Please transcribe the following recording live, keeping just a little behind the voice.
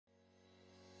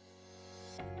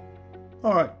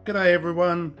Alright, g'day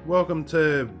everyone. Welcome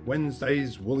to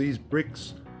Wednesday's Woolies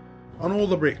Bricks on all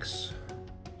the bricks.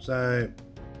 So,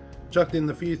 chucked in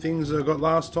the few things I got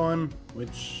last time,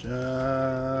 which,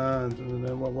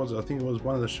 what was it? I think it was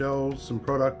one of the shelves, some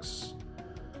products,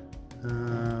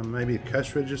 maybe a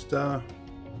cash register.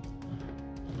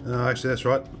 Actually, that's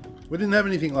right. We didn't have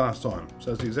anything last time,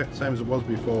 so it's the exact same as it was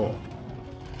before.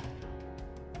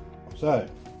 So,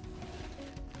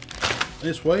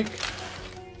 this week,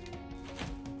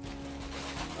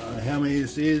 how many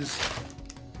this is,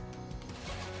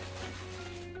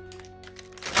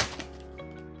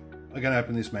 I'm going to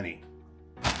open this many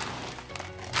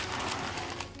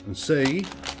and see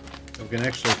if we can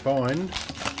actually find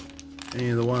any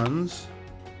of the ones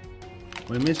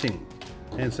we're missing.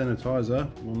 Hand sanitizer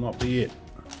will not be it.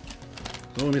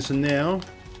 So all we're missing now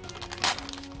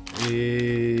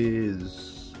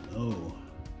is,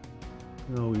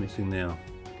 what are we missing now?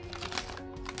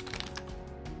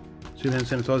 2 hand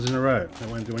sanitizers in a row. That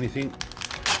won't do anything.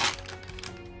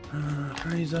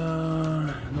 Freezer,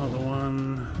 not the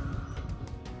one.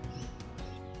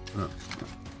 Oh.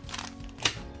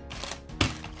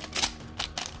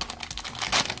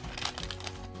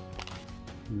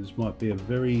 This might be a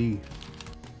very...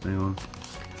 Hang on.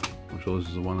 I'm sure this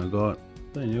is the one I got.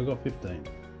 Dang, I got 15.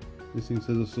 This thing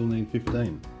says I still need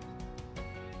 15.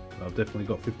 I've definitely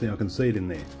got 15. I can see it in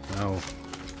there. Now,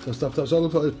 so stuffed up. So it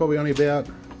looks like there's probably only about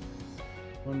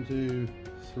 1, 2,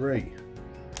 3,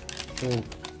 4. Well,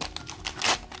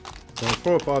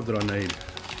 4 or 5 that I need.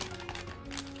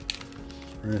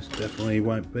 The rest definitely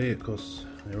won't be it because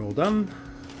they're all done.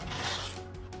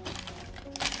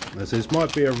 This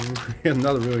might be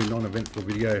another really non-eventful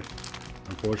video,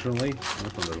 unfortunately. That's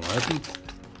not going to open.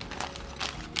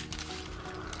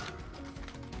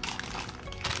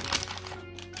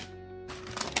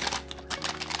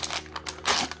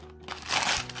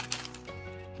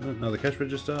 Another cash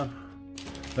register.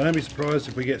 Don't be surprised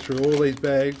if we get through all these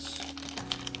bags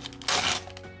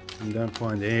and don't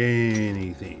find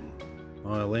anything.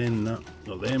 ILN, no,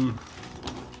 not them.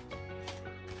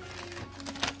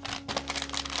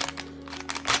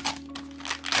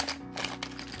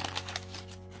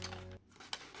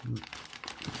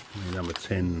 Number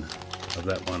 10 of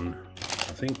that one,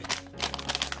 I think.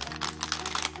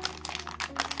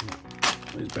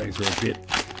 These bags are a bit.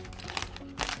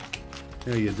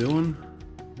 How you doing?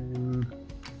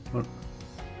 What?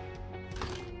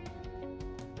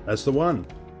 That's the one.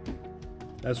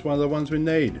 That's one of the ones we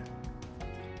need.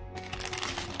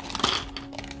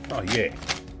 Oh yeah.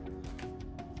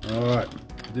 Alright.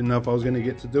 Didn't know if I was going to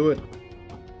get to do it.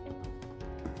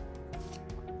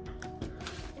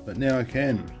 But now I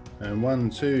can. And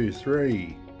 1, 2,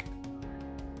 3.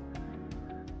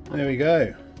 There we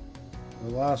go. The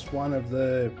last one of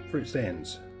the fruit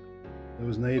stands that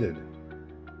was needed.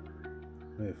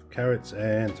 With carrots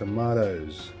and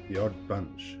tomatoes, the odd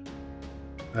bunch.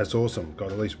 That's awesome.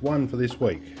 Got at least one for this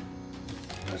week.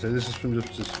 So this is from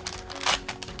just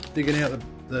digging out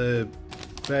the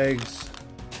bags.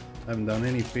 Haven't done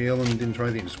any feeling, didn't try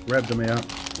anything, just grabbed them out.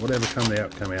 Whatever come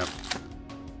out, come out.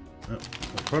 Oh,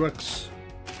 the products.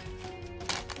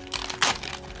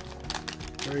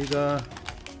 Freezer.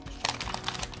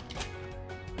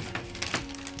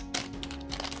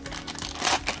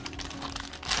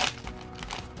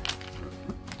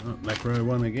 Oh, macro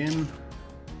one again.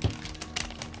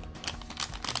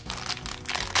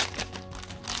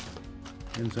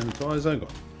 Hand sanitizer.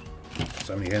 Got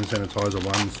so many hand sanitizer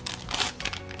ones,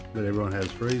 but everyone has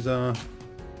freezer.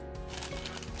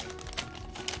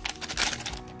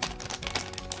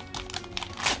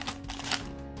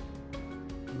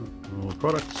 More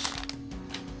products.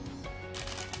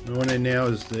 The one in now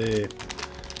is the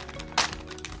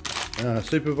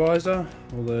supervisor,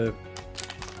 or the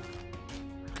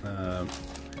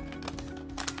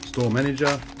store manager,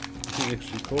 I think it's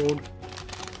actually called.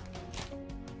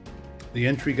 The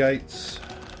entry gates.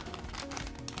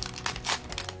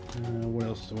 What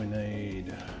else do we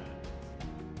need?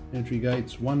 Entry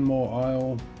gates, one more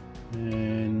aisle,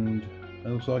 and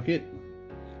that looks like it.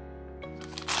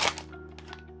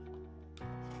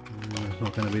 It's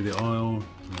not going to be the aisle.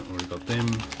 I've already got them.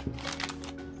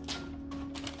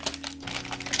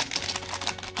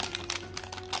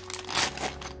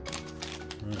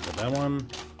 Got that one.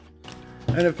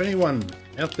 And if anyone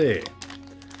out there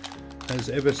has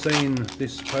ever seen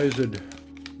this supposed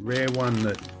rare one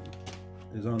that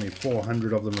there's only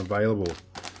 400 of them available,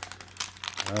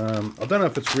 I don't know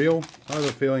if it's real. I have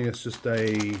a feeling it's just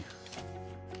a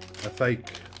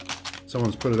fake.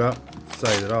 Someone's put it up to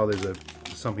say that, oh, there's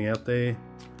something out there.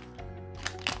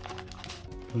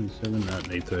 27, no,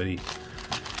 need 30.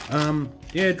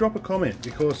 Yeah, drop a comment,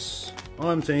 because I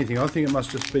haven't seen anything. I think it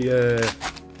must just be a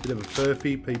bit of a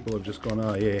furphy. People have just gone,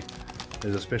 oh yeah,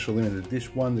 there's a special limited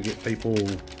edition one to get people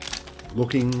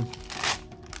looking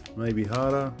maybe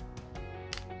harder.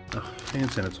 Oh, hand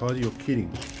sanitizer, you're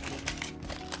kidding.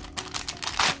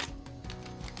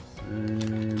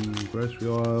 And grocery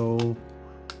aisle.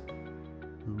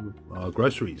 Oh,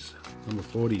 groceries. Number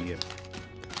 40, yeah.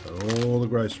 Got all the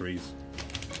groceries.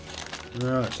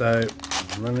 Alright, so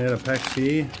running out of packs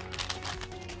here.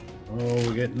 All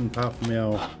we're getting, apart from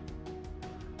our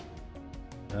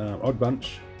odd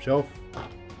bunch shelf,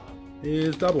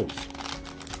 is doubles.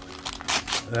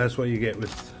 That's what you get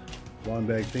with blind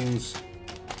bag things.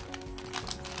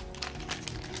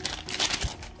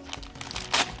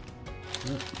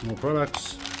 More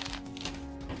products.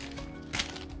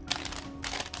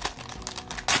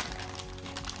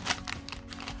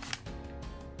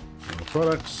 More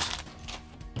products.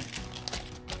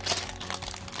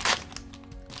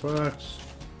 Products.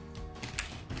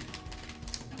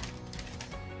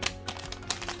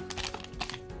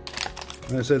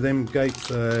 And I said them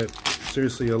gates are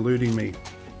seriously eluding me.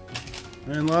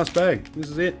 And last bag,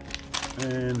 this is it.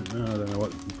 And I don't know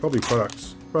what, probably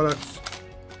products. Products.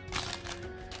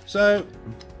 So,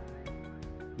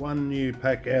 one new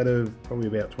pack out of probably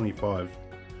about 25.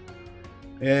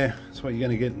 Yeah, that's what you're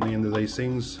going to get in the end of these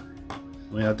things.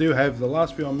 I mean, I do have the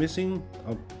last few I'm missing.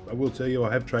 I will tell you,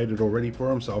 I have traded already for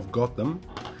them, so I've got them.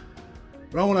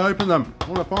 But I want to open them. I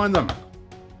want to find them.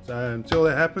 So until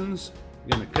that happens, I'm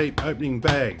going to keep opening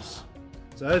bags.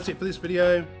 So that's it for this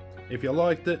video. If you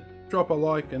liked it, drop a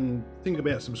like and think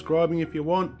about subscribing if you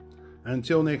want. And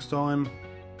until next time,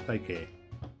 take care.